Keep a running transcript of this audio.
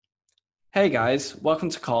Hey guys, welcome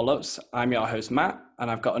to Call Ups. I'm your host Matt, and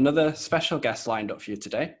I've got another special guest lined up for you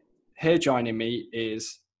today. Here joining me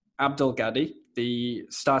is Abdul Gadi, the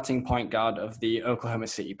starting point guard of the Oklahoma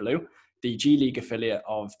City Blue, the G League affiliate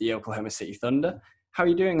of the Oklahoma City Thunder. How are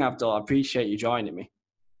you doing, Abdul? I appreciate you joining me.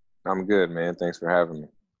 I'm good, man. Thanks for having me.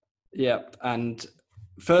 Yep, and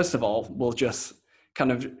first of all, we'll just kind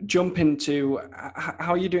of jump into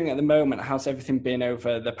how are you doing at the moment? How's everything been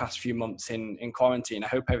over the past few months in quarantine? I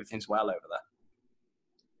hope everything's well over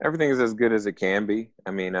there. Everything is as good as it can be.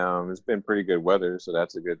 It's been pretty good weather, so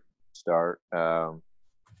that's a good start. And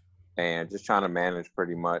just trying to manage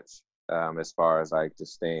pretty much as far as like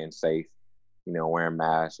just staying safe, wearing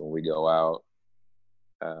masks when we go out,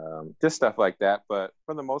 just stuff like that. But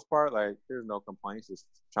for the most part, like there's no complaints. Just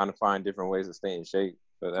trying to find different ways to stay in shape.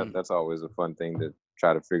 So that's always a fun thing to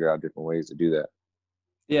try to figure out different ways to do that.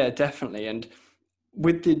 Yeah, definitely. And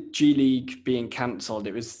with the G League being cancelled,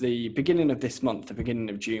 it was the beginning of this month, the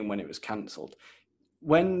beginning of June when it was cancelled.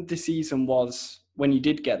 When the season was, when you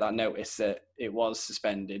did get that notice that it was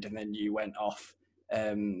suspended, and then you went off,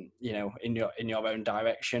 in your own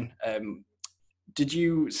direction, did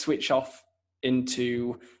you switch off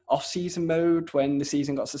into off-season mode when the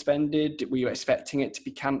season got suspended? Were you expecting it to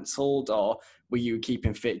be cancelled, or were you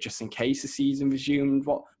keeping fit just in case the season resumed?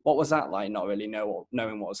 What was that like? Not really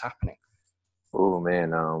knowing what was happening. Oh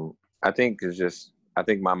man, I think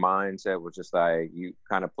my mindset was just like you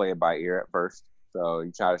kind of play it by ear at first. So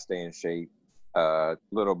you try to stay in shape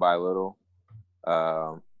little by little.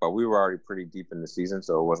 But we were already pretty deep in the season,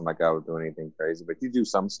 so it wasn't like I was doing anything crazy. But you do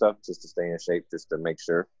some stuff just to stay in shape, just to make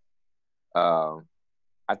sure. Um,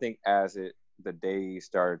 I think the days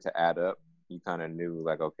started to add up, you kind of knew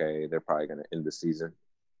like, okay, they're probably going to end the season,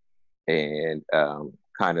 and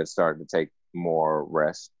kind of started to take more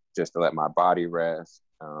rest just to let my body rest,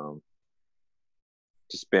 to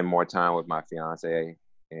spend more time with my fiance.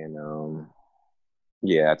 And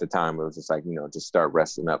yeah, at the time it was just like, just start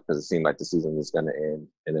resting up because it seemed like the season was going to end.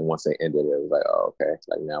 And then once they ended, it was like, oh, okay. It's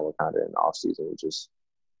like now we're kind of in off season. We're just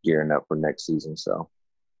gearing up for next season. So,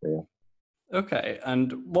 yeah. Okay,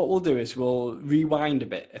 and what we'll do is we'll rewind a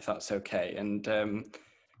bit, if that's okay. And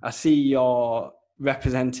I see you're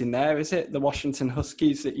representing there. Is it the Washington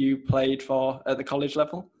Huskies that you played for at the college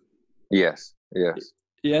level? Yes. Yes.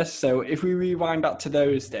 Yes. So if we rewind back to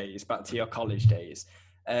those days, back to your college days,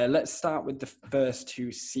 let's start with the first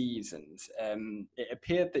two seasons. It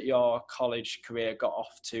appeared that your college career got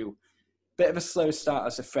off to a bit of a slow start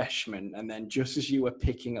as a freshman, and then just as you were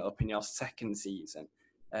picking it up in your second season,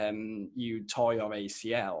 you tore your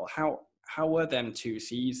ACL. How were them two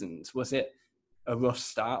seasons? Was it a rough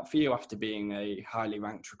start for you after being a highly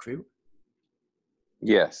ranked recruit?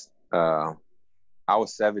 Yes. I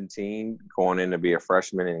was 17 going in to be a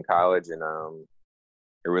freshman in college, and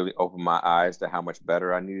it really opened my eyes to how much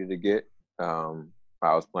better I needed to get. I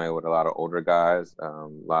was playing with a lot of older guys, a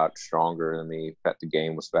lot stronger than me. That the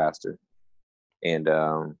game was faster, and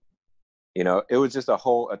it was just a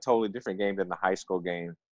totally different game than the high school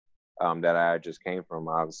game that I just came from.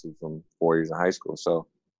 Obviously, from 4 years in high school, so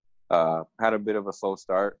had a bit of a slow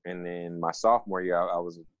start, and then my sophomore year,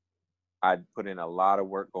 I'd put in a lot of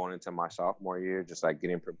work going into my sophomore year, just like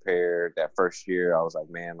getting prepared. That first year, I was like,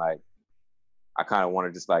 man, like I kind of want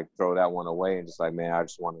to just like throw that one away and just like, man, I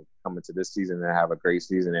just want to come into this season and have a great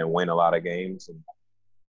season and win a lot of games.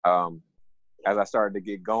 And as I started to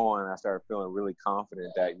get going, I started feeling really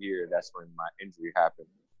confident that year. That's when my injury happened.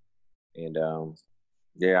 And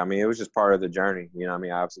yeah, I mean, it was just part of the journey.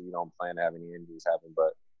 Obviously you don't plan to have any injuries happen,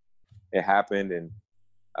 but it happened. And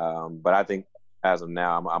but I think as of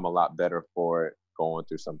now, I'm a lot better for it going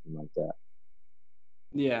through something like that.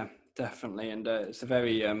 Yeah, definitely, and it's a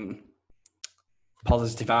very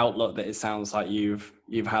positive outlook that it sounds like you've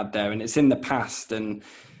had there, and it's in the past, and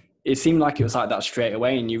it seemed like it was like that straight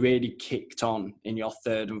away, and you really kicked on in your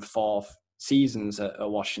third and fourth seasons at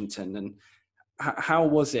Washington. And how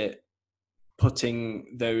was it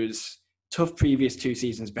putting those tough previous two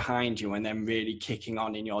seasons behind you and then really kicking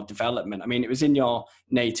on in your development? I mean, it was in your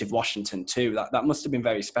native Washington too. That must have been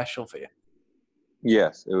very special for you.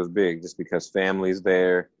 Yes, it was big just because family's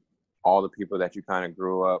there, all the people that you kind of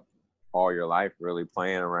grew up all your life really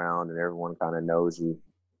playing around, and everyone kind of knows you.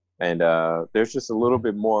 And there's just a little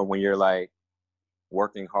bit more when you're like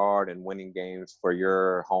working hard and winning games for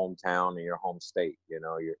your hometown and your home state. You're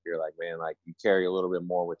like, man, like you carry a little bit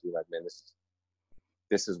more with you. Like, man,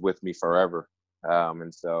 this is with me forever.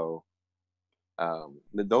 And so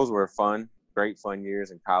those were great fun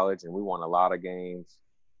years in college, and we won a lot of games.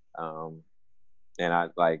 And I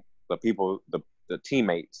like the people, the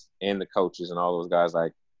teammates and the coaches and all those guys,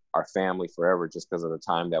 like our family forever just because of the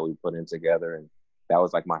time that we put in together. And that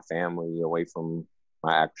was like my family away from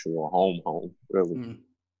my actual home, really. Mm.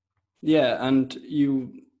 Yeah, and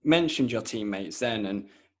you mentioned your teammates then, and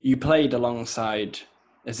you played alongside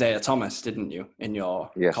Isaiah Thomas, didn't you, in your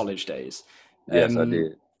Yes. college days? Yes, I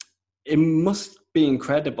did. It must be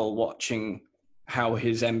incredible watching how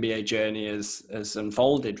his NBA journey has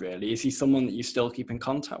unfolded, really. Is he someone that you still keep in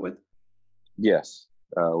contact with? Yes.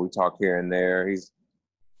 We talk here and there.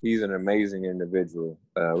 He's an amazing individual.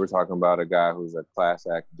 We're talking about a guy who's a class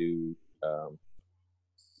act dude,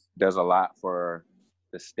 does a lot for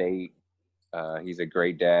the state. He's a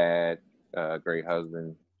great dad, great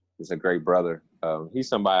husband. He's a great brother. He's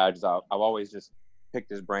somebody I've always just picked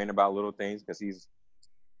his brain about little things because he's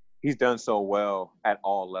done so well at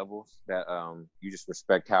all levels that you just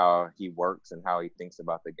respect how he works and how he thinks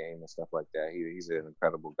about the game and stuff like that. He's an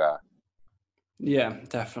incredible guy. Yeah,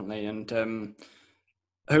 definitely. And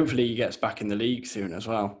hopefully he gets back in the league soon as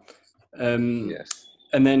well. Yes.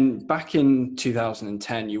 And then back in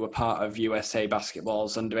 2010, you were part of USA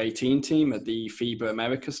Basketball's under-18 team at the FIBA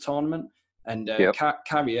Americas tournament. And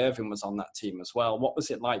Kyrie Irving was on that team as well. What was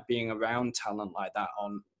it like being around talent like that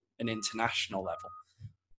on an international level?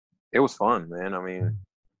 It was fun, man. I mean,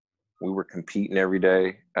 we were competing every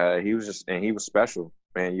day. He was special,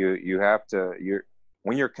 man.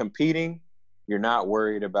 When you're competing, you're not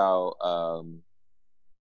worried about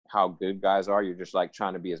how good guys are. You're just like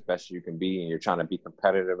trying to be as best as you can be, and you're trying to be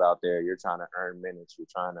competitive out there. You're trying to earn minutes. You're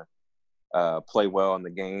trying to play well in the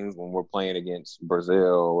games when we're playing against Brazil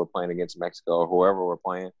or we're playing against Mexico or whoever we're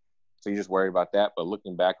playing. So you're just worried about that. But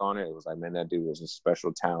looking back on it, it was like, man, that dude was a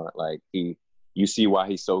special talent. Like you see why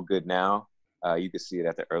he's so good now. You could see it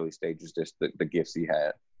at the early stages, just the gifts he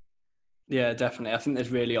had. Yeah, definitely. I think there's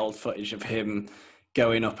really old footage of him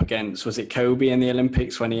going up against, was it Kobe in the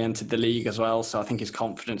Olympics when he entered the league as well? So I think his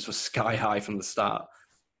confidence was sky high from the start.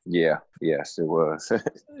 Yeah, yes, it was.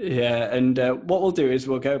 Yeah, and what we'll do is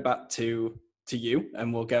we'll go back to you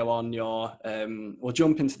and we'll go on your, we'll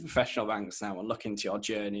jump into the professional ranks now and look into your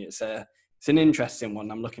journey. It's an interesting one.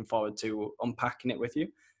 I'm looking forward to unpacking it with you.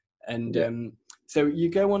 And so you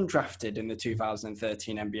go undrafted in the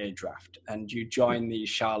 2013 NBA draft and you join the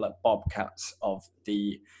Charlotte Bobcats for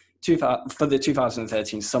the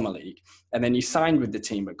 2013 Summer League. And then you signed with the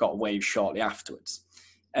team but got waived shortly afterwards.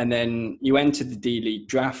 And then you entered the D-League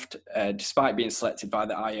draft. Despite being selected by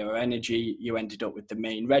the Iowa Energy, you ended up with the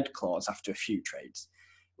Maine Red Claws after a few trades.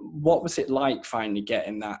 What was it like finally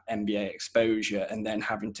getting that NBA exposure and then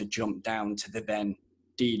having to jump down to the then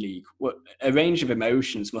D-League? A range of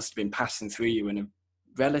emotions must have been passing through you in a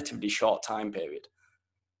relatively short time period.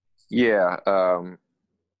 Yeah,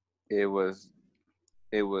 it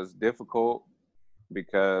was difficult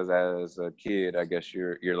because as a kid, I guess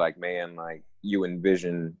you're like, man, like you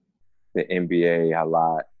envision the NBA a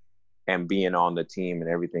lot and being on the team and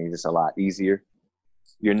everything just a lot easier.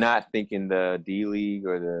 You're not thinking the D League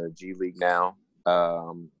or the G League now.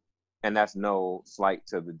 And that's no slight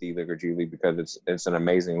to the D League or G League because it's an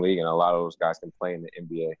amazing league and a lot of those guys can play in the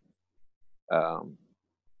NBA.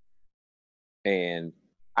 And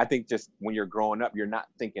I think just when you're growing up, you're not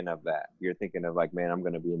thinking of that. You're thinking of like, man, I'm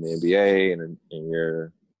going to be in the NBA and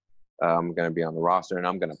you're I'm going to be on the roster and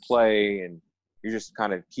I'm going to play. And you just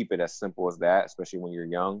kind of keep it as simple as that, especially when you're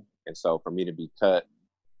young. And so for me to be cut,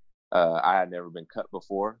 I had never been cut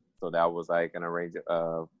before. So that was like an arrange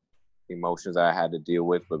of emotions I had to deal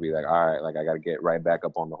with, but be like, all right, like I got to get right back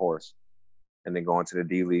up on the horse. And then going to the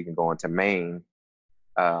D League and going to Maine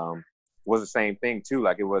was the same thing too.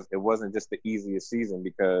 Like it wasn't just the easiest season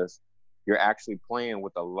because you're actually playing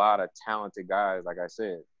with a lot of talented guys. Like I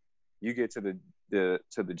said, you get to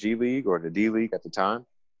the G League or the D League at the time,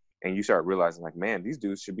 and you start realizing like, man, these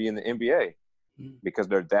dudes should be in the NBA because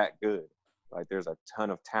they're that good. Like there's a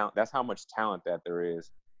ton of talent. That's how much talent that there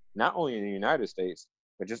is, not only in the United States,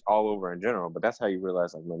 but just all over in general. But that's how you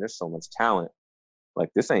realize like, man, there's so much talent. Like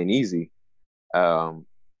this ain't easy.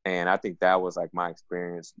 And I think that was like my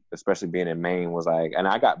experience, especially being in Maine was like, and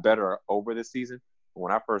I got better over the season.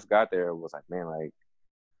 When I first got there, it was like, man, like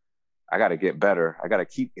I got to get better. I got to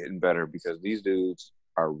keep getting better because these dudes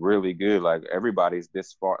are really good. Like everybody's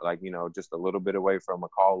this far, like, you know, just a little bit away from a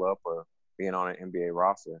call up or being on an NBA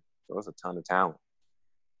roster. So it's a ton of talent.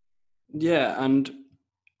 Yeah. And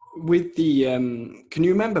with the, can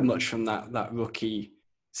you remember much from that rookie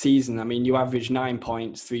season? I mean, you averaged 9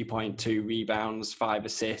 points, 3.2 rebounds, 5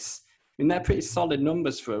 assists. I mean, they're pretty solid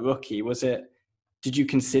numbers for a rookie. Did you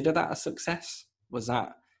consider that a success?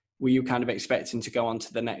 Were you kind of expecting to go on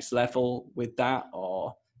to the next level with that?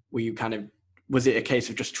 Or was it a case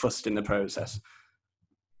of just trusting the process?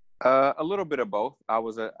 A little bit of both. I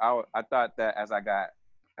thought that as I got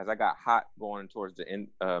hot going towards the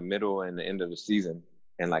middle and the end of the season,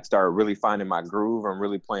 and like started really finding my groove and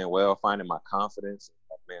really playing well, finding my confidence.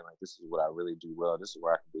 Like, man, like this is what I really do well. This is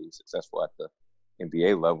where I can be successful at the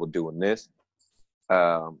NBA level doing this.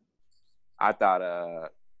 I thought, a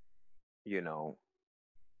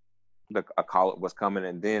call was coming,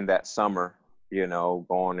 and then that summer,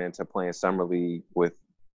 going into playing summer league with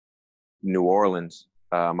New Orleans,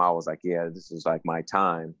 I was like, yeah, this is like my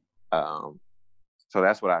time. So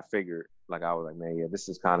that's what I figured. Like, I was like, man, yeah, this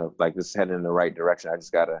is kind of like, this is heading in the right direction.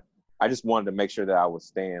 I just wanted to make sure that I was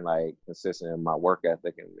staying like consistent in my work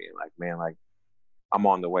ethic and being like, man, like I'm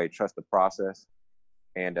on the way, trust the process.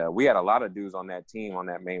 And we had a lot of dudes on that team, on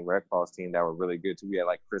that main Red Cross team that were really good too. We had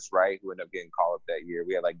like Chris Wright, who ended up getting called up that year.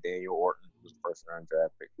 We had like Daniel Orton, who was the first round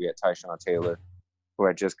draft pick. We had Tyshawn Taylor, who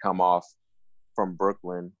had just come off from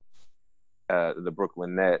Brooklyn, the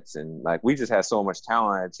Brooklyn Nets. And like, we just had so much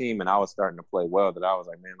talent on that team, and I was starting to play well that I was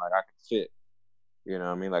like, man, like I can fit. You know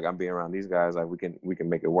what I mean? Like, I'm being around these guys, like we can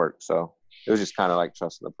make it work. So it was just kind of like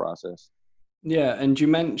trusting the process. Yeah, and you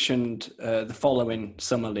mentioned the following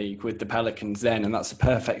summer league with the Pelicans then, and that's a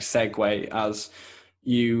perfect segue as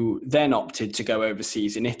you then opted to go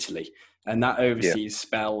overseas in Italy. And that overseas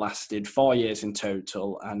spell lasted 4 years in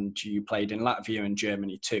total, and you played in Latvia and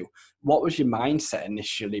Germany too. What was your mindset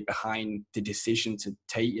initially behind the decision to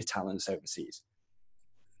take your talents overseas?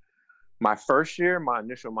 My first year, my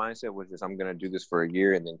initial mindset was just, I'm going to do this for a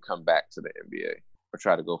year and then come back to the NBA or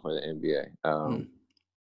try to go for the NBA.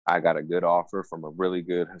 I got a good offer from a really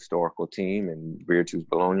good historical team in Virtus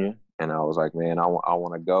Bologna. And I was like, man, I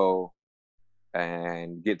want to go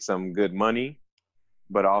and get some good money.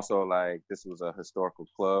 But also, like, this was a historical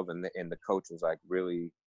club, and the coach was like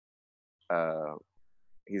really,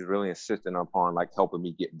 he's really insistent upon like helping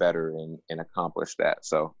me get better and accomplish that.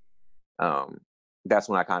 So that's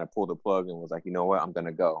when I kind of pulled the plug and was like, you know what, I'm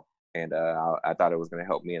gonna go. And I thought it was gonna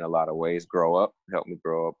help me in a lot of ways help me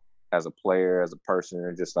grow up as a player, as a person,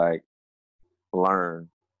 and just like learn,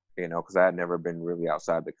 because I had never been really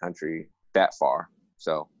outside the country that far.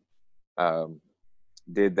 So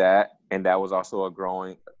did that, and that was also a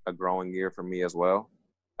growing year for me as well.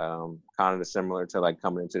 Kind of similar to like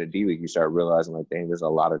coming into the D League, you start realizing like, dang, there's a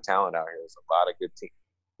lot of talent out here. There's a lot of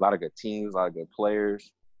good teams, a lot of good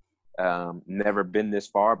players. Never been this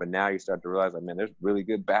far, but now you start to realize like, man, there's really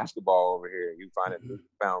good basketball over here. You find a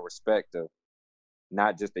newfound respect of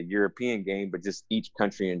not just the European game, but just each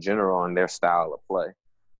country in general and their style of play.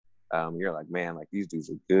 You're like, man, like these dudes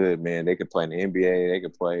are good, man. They could play in the NBA. They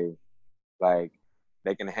could play, like,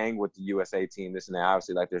 they can hang with the USA team, this and that.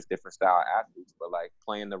 Obviously, like, there's different style athletes, but like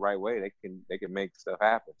playing the right way, they can make stuff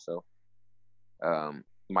happen. So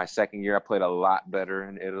my second year, I played a lot better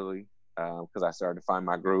in Italy because I started to find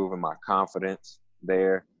my groove and my confidence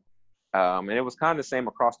there. And it was kind of the same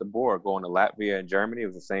across the board. Going to Latvia and Germany, it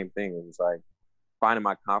was the same thing. It was like finding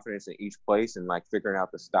my confidence in each place and like figuring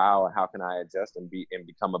out the style and how can I adjust and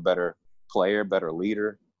become a better player, better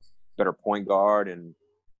leader, better point guard, and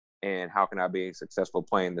how can I be successful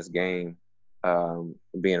playing this game,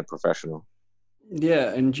 being a professional.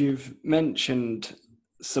 Yeah, and you've mentioned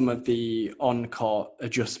some of the on-court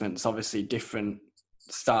adjustments, obviously different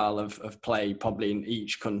style of play probably in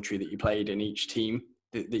each country that you played in, each team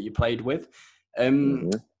that you played with.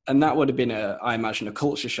 And that would have been, I imagine, a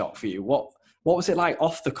culture shock for you. What was it like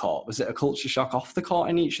off the court? Was it a culture shock off the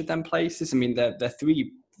court in each of them places? I mean, they're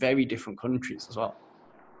three very different countries as well.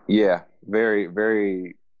 Yeah, very,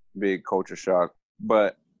 very big culture shock.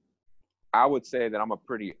 But I would say that I'm a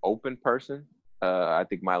pretty open person. I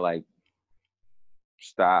think my like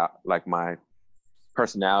style, like my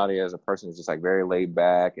personality as a person is just like very laid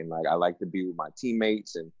back, and like I like to be with my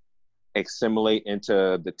teammates and assimilate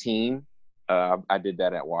into the team. I did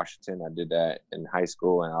that at Washington. I did that in high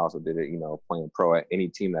school, and I also did it, playing pro at any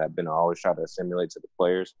team that I've been. I always try to assimilate to the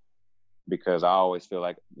players because I always feel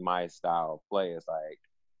like my style of play is like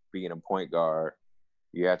being a point guard.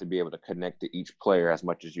 You have to be able to connect to each player as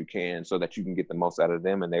much as you can so that you can get the most out of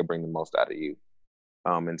them and they bring the most out of you.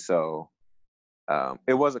 And so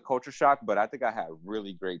it was a culture shock, but I think I had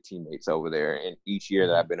really great teammates over there. And each year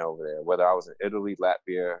that I've been over there, whether I was in Italy,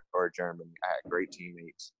 Latvia, or Germany, I had great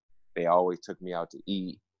teammates. They always took me out to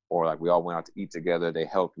eat, or like we all went out to eat together. They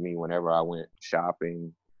helped me whenever I went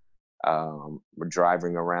shopping,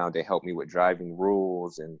 driving around. They helped me with driving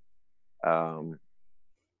rules and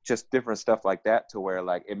just different stuff like that, to where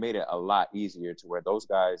like it made it a lot easier to where those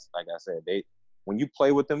guys, like I said, when you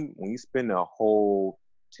play with them, when you spend a whole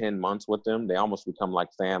 10 months with them, they almost become like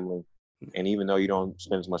family. And even though you don't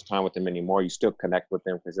spend as much time with them anymore, you still connect with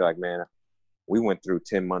them because you're like, man, we went through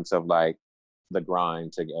 10 months of like the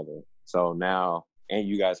grind together. So now, and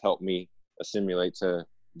you guys helped me assimilate to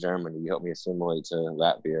Germany. You helped me assimilate to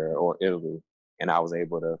Latvia or Italy. And I was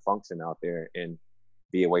able to function out there and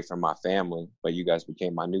be away from my family, but you guys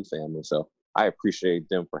became my new family. So I appreciate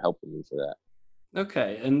them for helping me for that.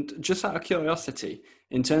 Okay, and just out of curiosity,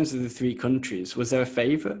 in terms of the three countries, was there a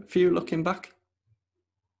favourite for you looking back?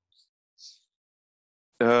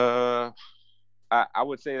 I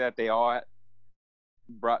would say that they all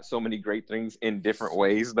brought so many great things in different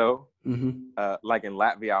ways, though. Mm-hmm. Like in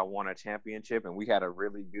Latvia, I won a championship, and we had a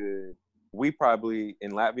really good. We probably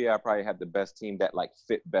in Latvia, I probably had the best team that like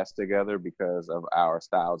fit best together because of our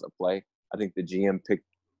styles of play. I think the GM picked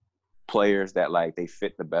players that like they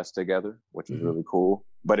fit the best together, which was really cool.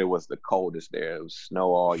 But it was the coldest there. It was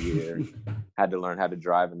snow all year. Had to learn how to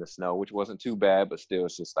drive in the snow, which wasn't too bad, but still,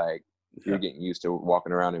 it's just like you're getting used to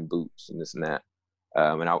walking around in boots and this and that.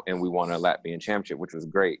 And we won a Latvian championship, which was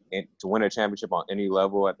great. And to win a championship on any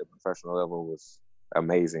level at the professional level was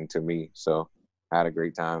amazing to me. So I had a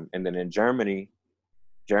great time. And then in Germany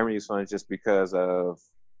is fun just because of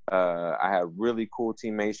I had really cool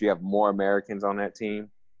teammates. You have more Americans on that team.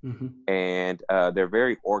 Mm-hmm. And they're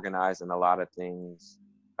very organized in a lot of things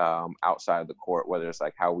outside of the court, whether it's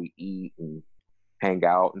like how we eat and hang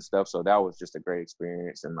out and stuff. So that was just a great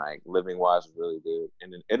experience, and like living wise was really good.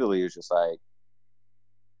 And then Italy is just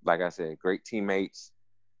like I said, great teammates,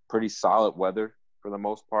 pretty solid weather for the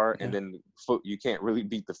most part. Yeah. And then you can't really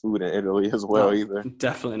beat the food in Italy as well either.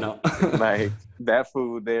 Definitely not. Like that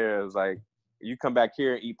food there is like, you come back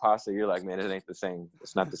here and eat pasta, you're like, man, it ain't the same.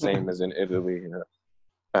 It's not the same as in Italy, you know.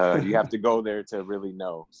 You have to go there to really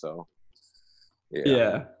know. So,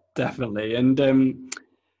 yeah, definitely. And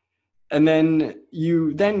then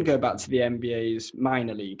you then go back to the NBA's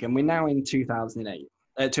minor league, and we're now in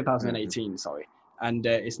 2018, sorry, and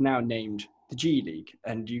it's now named the G League.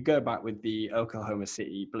 And you go back with the Oklahoma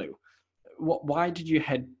City Blue. Why did you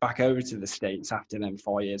head back over to the States after them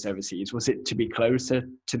 4 years overseas? Was it to be closer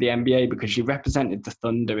to the NBA because you represented the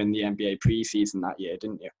Thunder in the NBA preseason that year,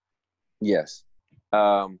 didn't you? Yes.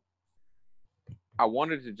 I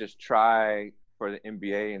wanted to just try for the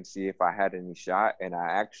NBA and see if I had any shot. And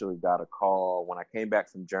I actually got a call when I came back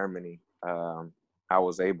from Germany. I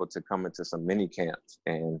was able to come into some mini camps,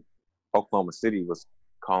 and Oklahoma City was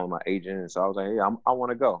calling my agent. And so I was like, hey, I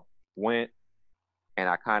want to go. Went, and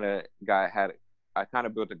I kind of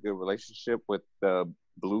built a good relationship with the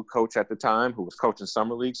Blue coach at the time, who was coaching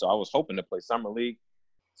Summer League. So I was hoping to play Summer League.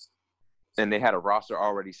 And they had a roster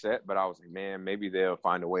already set, but I was like, man, maybe they'll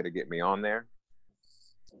find a way to get me on there.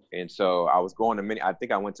 And so I was going to I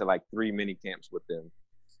think I went to like 3 mini camps with them,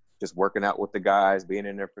 just working out with the guys, being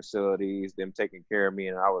in their facilities, them taking care of me.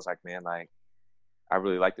 And I was like, man, like, I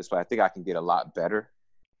really like this, but I think I can get a lot better.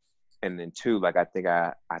 And then 2, like, I think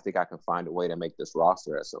I can find a way to make this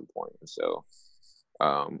roster at some point. And so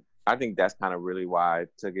I think that's kind of really why I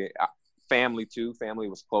took it. Family too. Family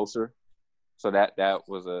was closer. So that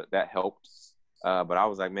helped. But I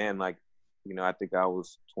was like, man, like, you know, I think I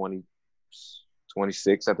was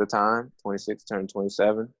 26 at the time, 26, turned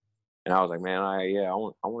 27. And I was like, man, I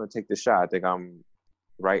want to take this shot. I think I'm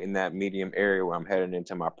right in that medium area where I'm heading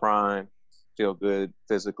into my prime, feel good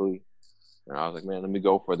physically. And I was like, man, let me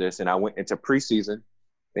go for this. And I went into preseason.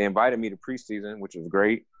 They invited me to preseason, which was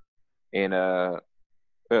great. And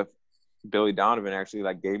Billy Donovan actually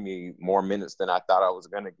like gave me more minutes than I thought I was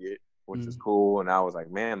going to get, which is cool. And I was like,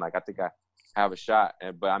 man, like, I think I have a shot.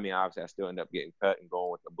 But I mean, obviously I still end up getting cut and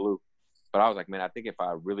going with the Blue. But I was like, man, I think if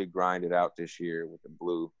I really grind it out this year with the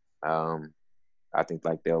Blue, I think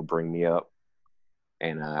like they'll bring me up.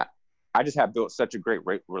 And I just have built such a great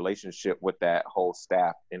relationship with that whole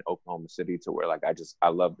staff in Oklahoma City to where like I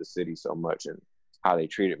love the city so much and how they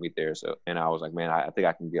treated me there. So, and I was like, man, I think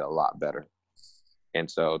I can get a lot better.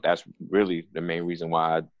 And so that's really the main reason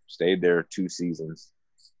why I stayed there 2 seasons.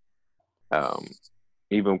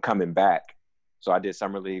 Even coming back. So I did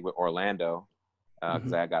Summer League with Orlando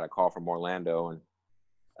because I got a call from Orlando,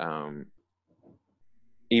 and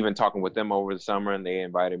even talking with them over the summer, and they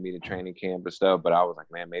invited me to training camp and stuff. But I was like,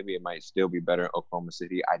 man, maybe it might still be better in Oklahoma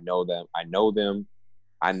City. I know them. I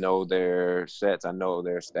know their sets. I know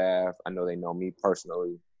their staff. I know they know me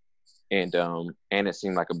personally. And it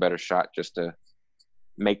seemed like a better shot just to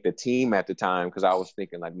make the team at the time, because I was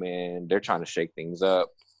thinking like, man, they're trying to shake things up.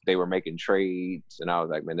 They were making trades, and I was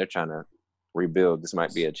like, man, they're trying to rebuild. This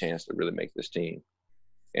might be a chance to really make this team.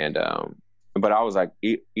 And but I was like,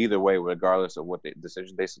 either way, regardless of what the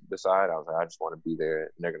decision they decide, I was like, I just want to be there, and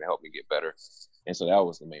they're going to help me get better. And so that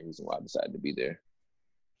was the main reason why I decided to be there.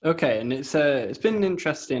 Okay, and it's been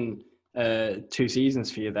interesting two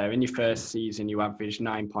seasons for you there. In your first season, you averaged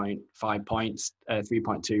 9.5 points,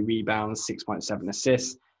 3.2 rebounds, 6.7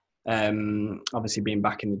 assists. Obviously being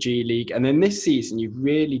back in the G League. And then this season, you've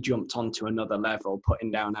really jumped onto another level,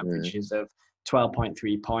 putting down averages of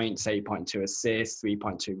 12.3 points, 8.2 assists,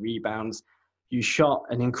 3.2 rebounds. You shot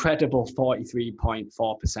an incredible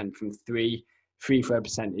 43.4% from three. Free throw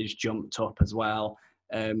percentage jumped up as well.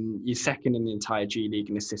 You're second in the entire G League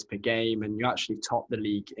in assists per game, and you actually top the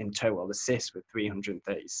league in total assists with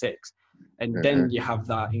 336. And then you have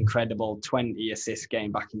that incredible 20 assist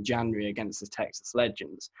game back in January against the Texas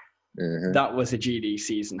Legends. That was a G League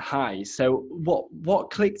season high. So what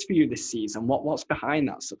clicked for you this season? What's behind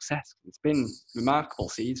that success? It's been a remarkable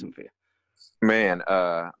season for you. Man,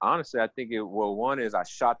 honestly, I think one is I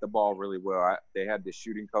shot the ball really well. They had the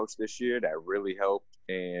shooting coach this year that really helped,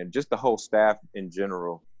 and just the whole staff in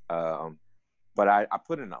general. But I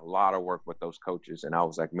put in a lot of work with those coaches, and I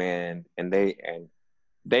was like, man, and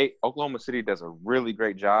Oklahoma City does a really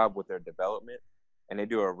great job with their development, and they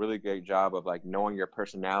do a really great job of like knowing your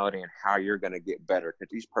personality and how you're going to get better,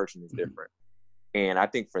 because each person is different. And I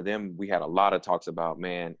think for them, we had a lot of talks about,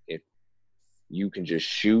 man, if you can just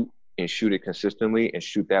shoot and shoot it consistently and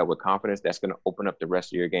shoot that with confidence, that's going to open up the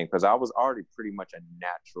rest of your game. Because I was already pretty much a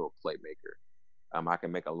natural playmaker. I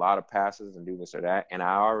can make a lot of passes and do this or that. And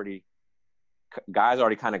guys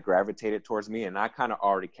already kind of gravitated towards me. And I kind of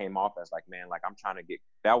already came off as like, man, like I'm trying to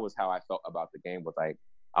that was how I felt about the game, was like,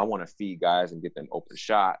 I want to feed guys and get them open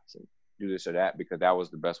shots and do this or that, because that was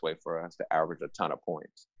the best way for us to average a ton of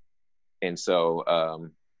points. And so, I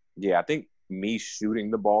think me shooting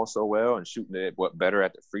the ball so well and shooting it better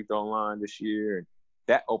at the free throw line this year, and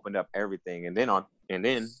that opened up everything. And then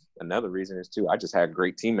another reason is too, I just had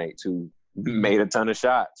great teammates who made a ton of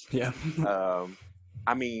shots. Yeah.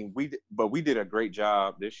 I mean, we did a great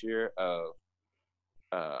job this year of,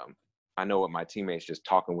 I know what my teammates, just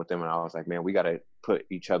talking with them, and I was like, man, we got to put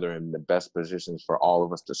each other in the best positions for all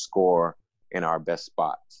of us to score in our best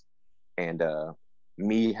spots. And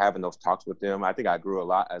me having those talks with them, I think I grew a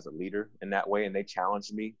lot as a leader in that way, and they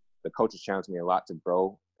challenged me. The coaches challenged me a lot to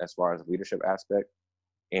grow as far as the leadership aspect.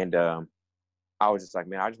 And I was just like,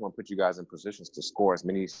 man, I just want to put you guys in positions to score as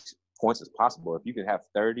many points as possible. If you can have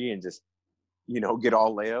 30 and just, get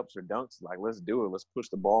all layups or dunks, like, let's do it. Let's push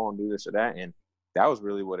the ball and do this or that. And that was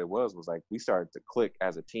really what it was like, we started to click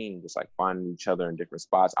as a team, just like finding each other in different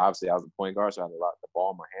spots. Obviously, I was a point guard, so I had the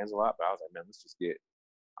ball in my hands a lot, but I was like, man,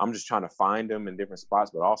 I'm just trying to find them in different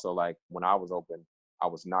spots. But also, like, when I was open, I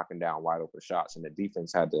was knocking down wide open shots, and the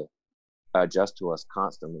defense had to adjust to us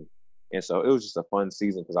constantly. And so it was just a fun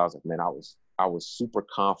season, because I was like, man, I was super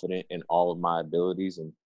confident in all of my abilities,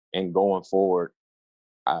 and going forward,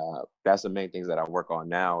 that's the main things that I work on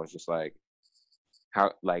now, is just like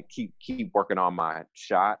how, like, keep working on my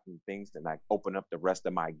shot and things, and like open up the rest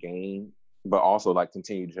of my game, but also like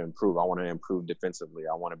continue to improve. I want to improve defensively.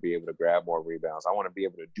 I want to be able to grab more rebounds. I want to be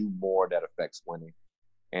able to do more that affects winning.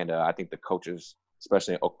 And I think the coaches,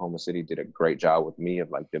 especially in Oklahoma City, did a great job with me of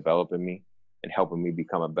like developing me and helping me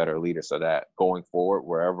become a better leader, so that going forward,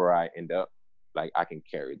 wherever I end up, like, I can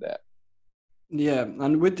carry that. Yeah,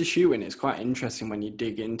 and with the shooting, it's quite interesting when you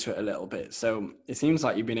dig into it a little bit. So it seems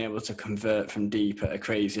like you've been able to convert from deep at a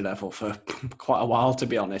crazy level for quite a while, to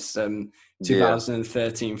be honest.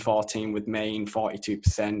 2013-14 with Maine,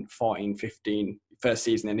 42%, 14-15, first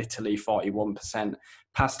season in Italy, 41%.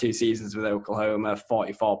 Past two seasons with Oklahoma,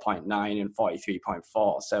 44.9 and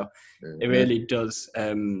 43.4. So it really does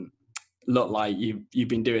look like you've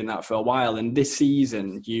been doing that for a while. And this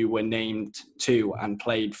season you were named to and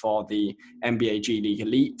played for the NBA G League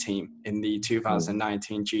elite team in the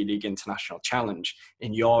 2019 G League International Challenge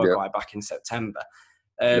in Uruguay back in September.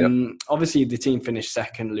 Obviously the team finished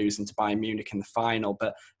second, losing to Bayern Munich in the final,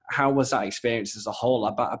 but how was that experience as a whole?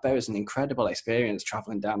 I bet it was an incredible experience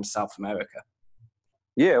traveling down to South America.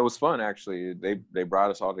 Yeah, it was fun, actually. They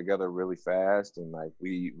brought us all together really fast, and like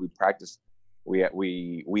we practiced.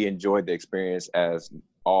 We enjoyed the experience as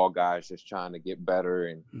all guys just trying to get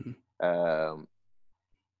better and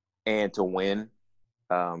to win.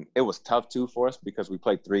 It was tough too for us, because we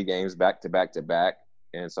played 3 games back to back to back,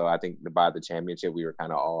 and so I think by the championship we were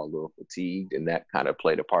kind of all a little fatigued, and that kind of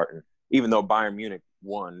played a part. And even though Bayern Munich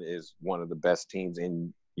is one of the best teams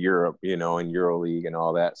in Europe, in EuroLeague and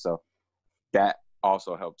all that, so that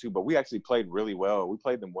also helped too. But we actually played really well. We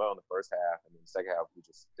played them well in the first half, and in the second half we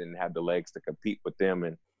just didn't have the legs to compete with them.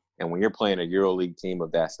 And when you're playing a EuroLeague team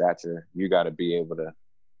of that stature, you got to be able to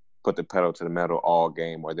put the pedal to the metal all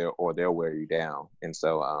game, or they'll wear you down. And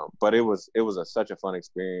so, but it was such a fun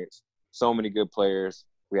experience. So many good players.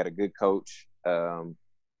 We had a good coach, and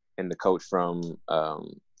the coach from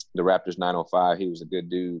the Raptors 905. He was a good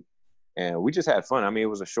dude, and we just had fun. I mean, it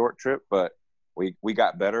was a short trip, but we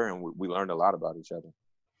got better and we learned a lot about each other.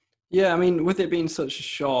 Yeah, I mean, with it being such a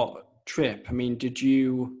short trip, I mean, did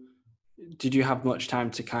you have much time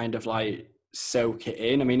to kind of like soak it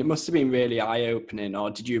in? I mean, it must have been really eye-opening, or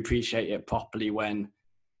did you appreciate it properly when,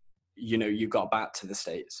 you know, you got back to the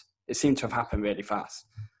States? It seemed to have happened really fast.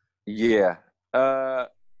 Yeah. I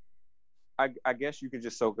guess you can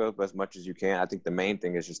just soak up as much as you can. I think the main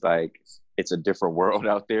thing is just like, it's a different world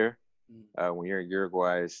out there. When you're in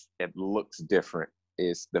Uruguay, it looks different.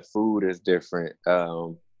 The food is different.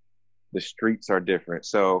 The streets are different.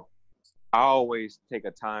 So I always take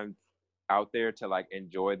a time out there to like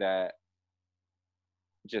enjoy that,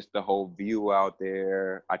 just the whole view out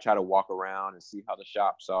there. I try to walk around and see how the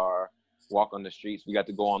shops are, walk on the streets. We got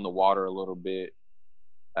to go on the water a little bit.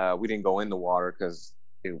 We didn't go in the water because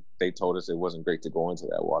they told us it wasn't great to go into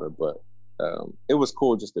that water, but it was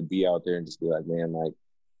cool just to be out there and just be like, man, like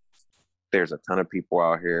there's a ton of people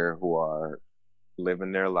out here who are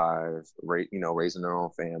living their lives, raising their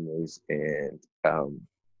own families, and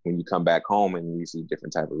when you come back home and you see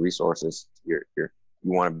different type of resources, you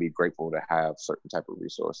want to be grateful to have certain type of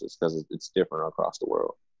resources because it's different across the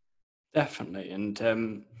world. Definitely,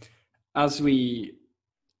 and as we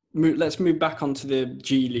let's move back onto the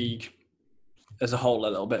G League as a whole a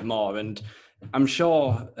little bit more, and I'm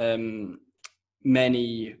sure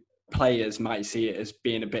many players might see it as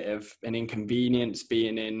being a bit of an inconvenience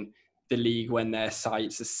being in the league when their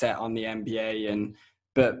sights are set on the NBA.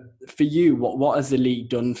 But for you, what has the league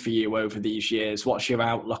done for you over these years? What's your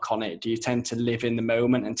outlook on it? Do you tend to live in the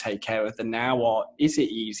moment and take care of the now, or is it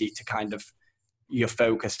easy to kind of your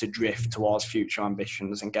focus to drift towards future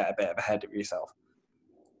ambitions and get a bit ahead of yourself?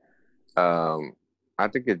 I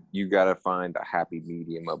think you got to find a happy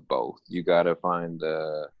medium of both. You got to find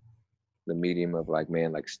the medium of like,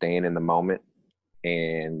 man, like staying in the moment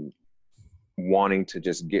and wanting to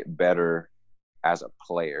just get better as a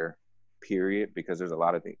player, period. Because there's a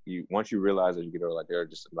lot of things once you realize as you get older, like there are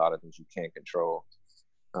just a lot of things you can't control.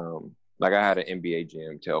 Like I had an NBA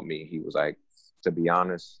GM tell me, he was like, to be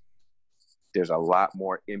honest, there's a lot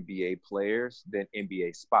more NBA players than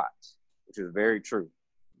NBA spots, which is very true.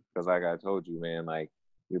 Because like I told you, man, like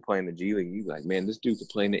you're playing the G League, you like, man, this dude could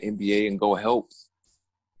play in the NBA and go help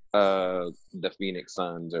the Phoenix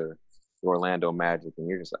Suns or the Orlando Magic, and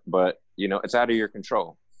you're just like, but it's out of your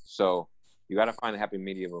control. So you got to find a happy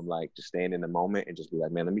medium of like just staying in the moment and just be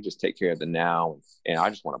like, man, let me just take care of the now, and I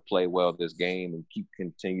just want to play well this game and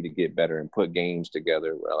continue to get better and put games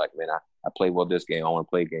together where like, man, I play well this game, I want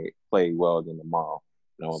to play well again tomorrow,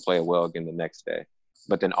 and I want to play well again the next day.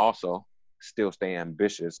 But then also still stay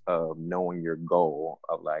ambitious of knowing your goal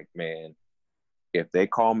of like, man, if they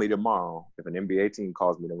call me tomorrow, if an NBA team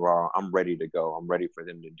calls me tomorrow, I'm ready to go. I'm ready for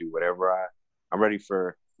them to do whatever I'm ready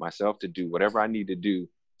for myself to do whatever I need to do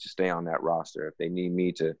to stay on that roster. If they need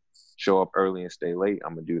me to show up early and stay late,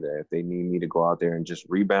 I'm going to do that. If they need me to go out there and just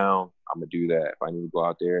rebound, I'm going to do that. If I need to go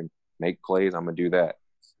out there and make plays, I'm going to do that.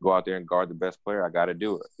 Go out there and guard the best player, I got to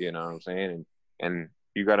do it. You know what I'm saying? And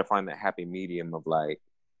you got to find that happy medium of like,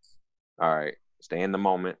 all right, stay in the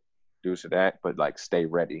moment, do so that, but like stay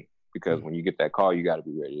ready. Because when you get that call, you got to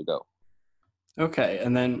be ready to go. Okay.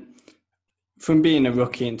 And then from being a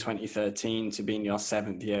rookie in 2013 to being your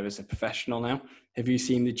 7th year as a professional now, have you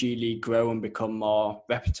seen the G League grow and become more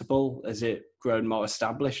reputable? Has it grown more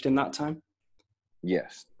established in that time?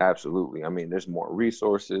 Yes, absolutely. I mean, there's more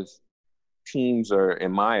resources.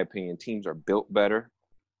 In my opinion, teams are built better.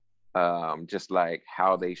 Just like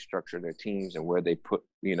how they structure their teams and where they put,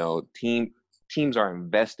 teams are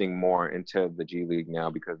investing more into the G League now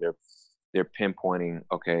because they're pinpointing,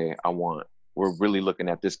 okay, we're really looking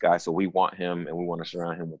at this guy, so we want him and we want to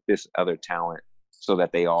surround him with this other talent so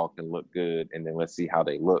that they all can look good, and then let's see how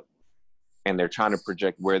they look. And they're trying to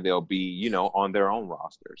project where they'll be, on their own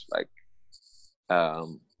rosters. Like,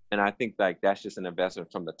 and I think like that's just an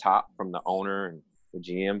investment from the top, from the owner and the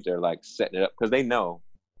GMs. They're like setting it up because they know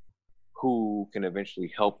who can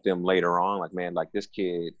eventually help them later on. Like, man, like this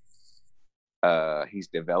kid, he's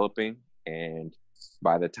developing, and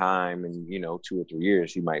by the time in 2 or 3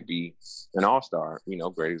 years he might be an all-star.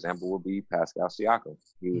 Great example would be Pascal Siakam.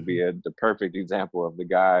 He would be the perfect example of the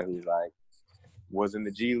guy who's like was in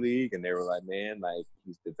the G League and they were like, man, like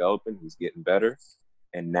he's developing, he's getting better,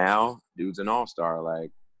 and now dude's an all-star.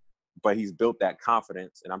 Like, but he's built that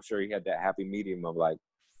confidence, and I'm sure he had that happy medium of like,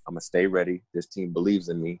 I'm gonna stay ready, this team believes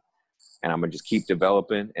in me, and I'm gonna just keep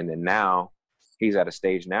developing. And then now he's at a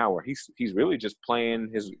stage now where he's really just playing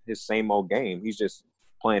his same old game. He's just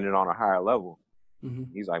playing it on a higher level. Mm-hmm.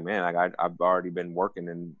 He's like, man, I've already been working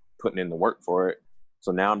and putting in the work for it.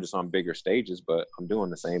 So now I'm just on bigger stages, but I'm doing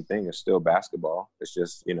the same thing. It's still basketball. It's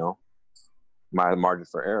just, my margin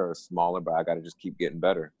for error is smaller, but I got to just keep getting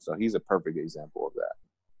better. So he's a perfect example of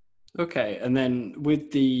that. Okay. And then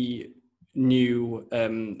with the new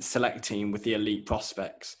select team with the elite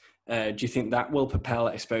prospects, do you think that will propel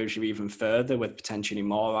exposure even further with potentially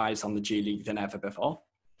more eyes on the G League than ever before?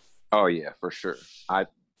 Oh, yeah, for sure.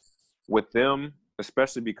 With them,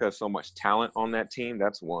 especially because so much talent on that team,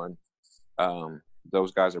 that's one.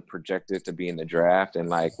 Those guys are projected to be in the draft, and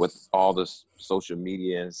like with all this social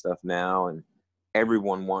media and stuff now, and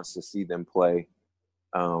everyone wants to see them play.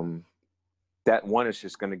 That one is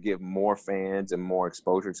just going to give more fans and more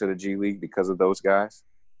exposure to the G League because of those guys.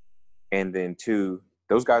 And then two,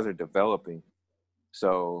 those guys are developing.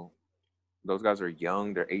 So those guys are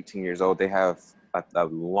young. They're 18 years old. They have a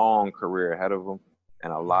long career ahead of them.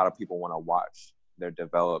 And a lot of people want to watch their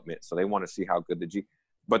development. So they want to see how good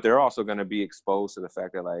but they're also going to be exposed to the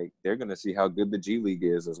fact that like, they're going to see how good the G League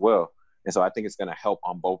is as well. And so I think it's going to help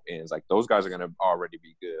on both ends. Like those guys are going to already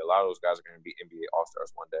be good. A lot of those guys are going to be NBA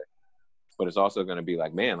All-Stars one day. But it's also going to be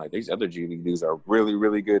like, man, like these other G League dudes are really,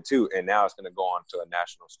 really good too. And now it's going to go on to a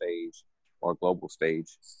national stage or a global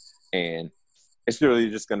stage. And it's really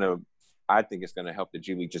just I think it's going to help the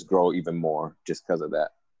G League just grow even more just because of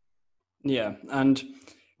that. Yeah. And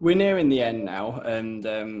we're nearing the end now.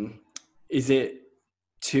 And is it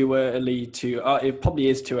too early it probably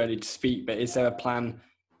is too early to speak, but is there a plan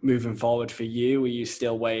moving forward for you? Are you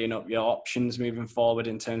still weighing up your options moving forward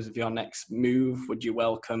in terms of your next move? Would you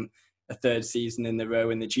welcome a third season in a row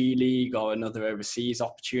in the G League or another overseas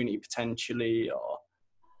opportunity potentially?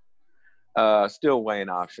 Or still weighing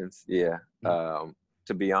options. Yeah.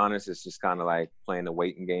 To be honest, it's just kind of like playing the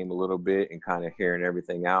waiting game a little bit and kind of hearing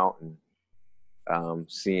everything out and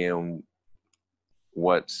seeing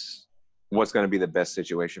what's going to be the best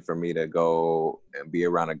situation for me to go and be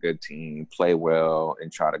around a good team, play well,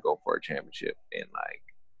 and try to go for a championship. And like,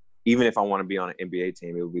 even if I want to be on an NBA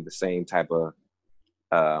team, it would be the same type of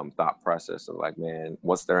thought process of like, man,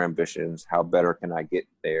 what's their ambitions? How better can I get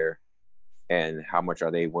there? And how much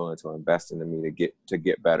are they willing to invest into me to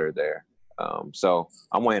get better there? So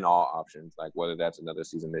I'm weighing all options, like whether that's another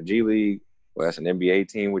season in the G League, whether that's an NBA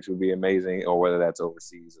team, which would be amazing, or whether that's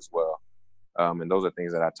overseas as well. And those are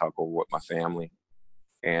things that I talk over with my family.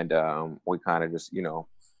 And we kind of just,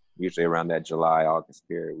 usually around that July, August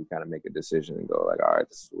period, we kind of make a decision and go like, all right,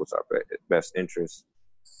 this is what's our best interest.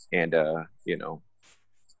 And,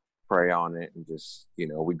 pray on it and just,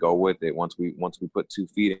 we go with it. Once we put 2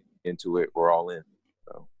 feet into it, we're all in.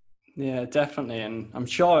 So. Yeah, definitely. And I'm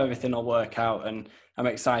sure everything will work out, and I'm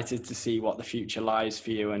excited to see what the future lies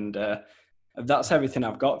for you. And that's everything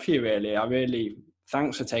I've got for you, really.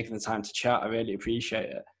 Thanks for taking the time to chat. I really appreciate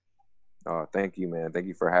it. Oh, thank you, man. Thank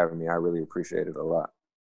you for having me. I really appreciate it a lot.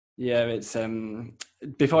 Yeah, it's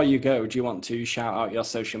before you go, do you want to shout out your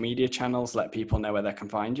social media channels, let people know where they can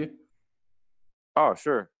find you? Oh,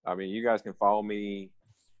 sure. I mean, you guys can follow me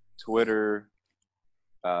Twitter,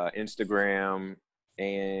 Instagram,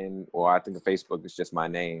 I think Facebook is just my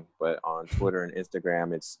name, but on Twitter and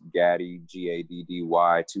Instagram, it's Gaddy, GADDY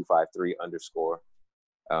 253_.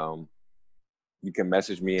 You can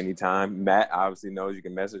message me anytime. Matt obviously knows you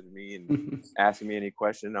can message me and ask me any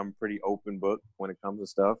question. I'm a pretty open book when it comes to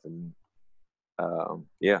stuff. And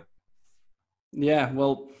yeah. Yeah,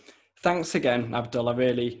 well, thanks again, Abdul. I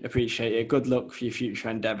really appreciate it. Good luck for your future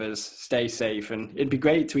endeavours. Stay safe. And it'd be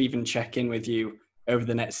great to even check in with you over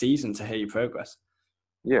the next season to hear your progress.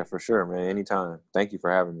 Yeah, for sure, man. Anytime. Thank you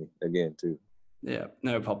for having me again, too. Yeah,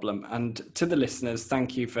 no problem. And to the listeners,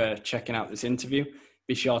 thank you for checking out this interview.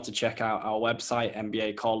 Be sure to check out our website,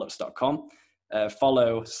 nbacallups.com.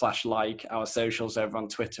 Follow/like our socials over on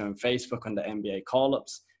Twitter and Facebook under NBA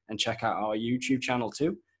Call-Ups, and check out our YouTube channel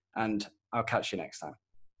too. And I'll catch you next time.